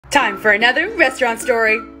Time for another restaurant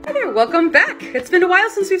story. Hi there, welcome back. It's been a while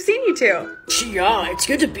since we've seen you two. Yeah, it's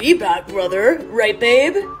good to be back, brother. Right,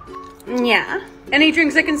 babe? Yeah. Any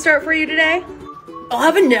drinks I can start for you today? I'll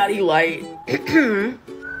have a natty light.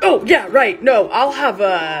 Oh, yeah, right. No, I'll have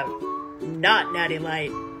a... not natty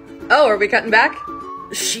light. Oh, are we cutting back?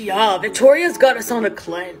 Yeah, Victoria's got us on a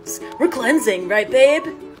cleanse. We're cleansing, right, babe?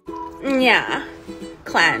 Yeah.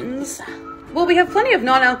 Cleanse. Well, we have plenty of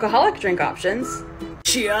non-alcoholic drink options.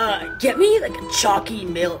 Yeah, get me, like, a chalky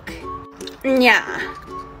milk. Yeah.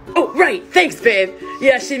 Oh, right, thanks, babe.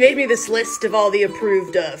 Yeah, she made me this list of all the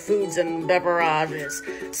approved foods and beverages.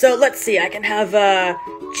 So, let's see, I can have a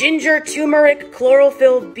ginger, turmeric,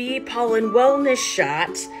 chlorophyll, bee pollen wellness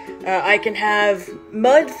shot. I can have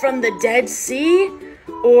mud from the Dead Sea,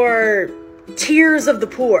 or tears of the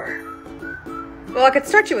poor. Well, I could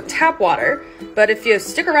start you with tap water, but if you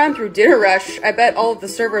stick around through dinner rush, I bet all of the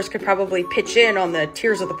servers could probably pitch in on the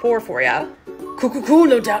tears of the poor for ya. Cool,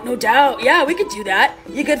 no doubt. Yeah, we could do that.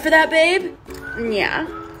 You good for that, babe? Yeah.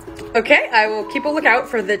 Okay, I will keep a lookout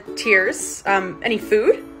for the tears. Any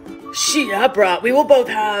food? Yeah, brah. We will both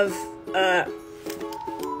have,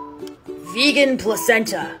 vegan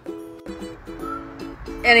placenta.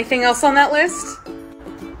 Anything else on that list?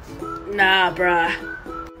 Nah, brah.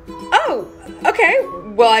 Oh, okay.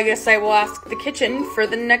 Well, I guess I will ask the kitchen for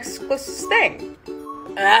the next closest thing.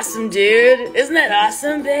 Awesome, dude. Isn't that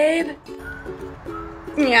awesome, babe?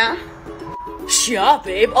 Yeah. Yeah,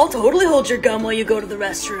 babe. I'll totally hold your gum while you go to the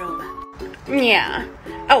restroom. Yeah.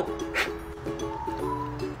 Oh.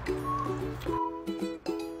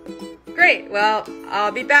 Great, well,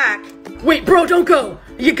 I'll be back. Wait, bro, don't go.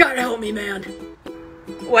 You gotta help me, man.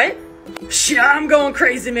 What? Yeah, I'm going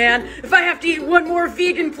crazy, man. If I have to eat one more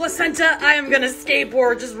vegan placenta, I am gonna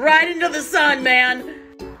skateboard just right into the sun, man.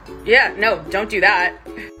 Yeah, no, don't do that.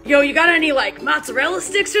 Yo, you got any, like, mozzarella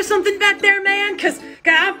sticks or something back there, man? Cause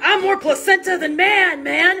I'm more placenta than man. And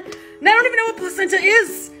I don't even know what placenta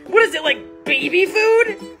is. What is it, like, baby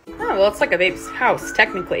food? Oh, well, it's like a babe's house,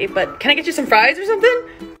 technically, but can I get you some fries or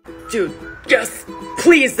something? Dude, yes,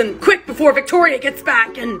 please, and quick before Victoria gets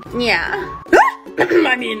back and... Yeah.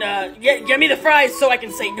 I mean, get me the fries so I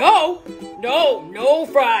can say no. No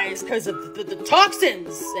fries, because of the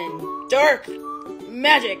toxins and dark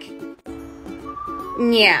magic.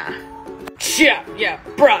 Yeah. Yeah,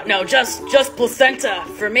 bruh, no, just placenta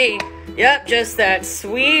for me. Yep, just that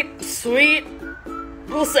sweet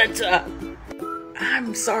placenta.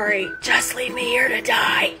 I'm sorry, just leave me here to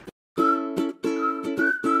die.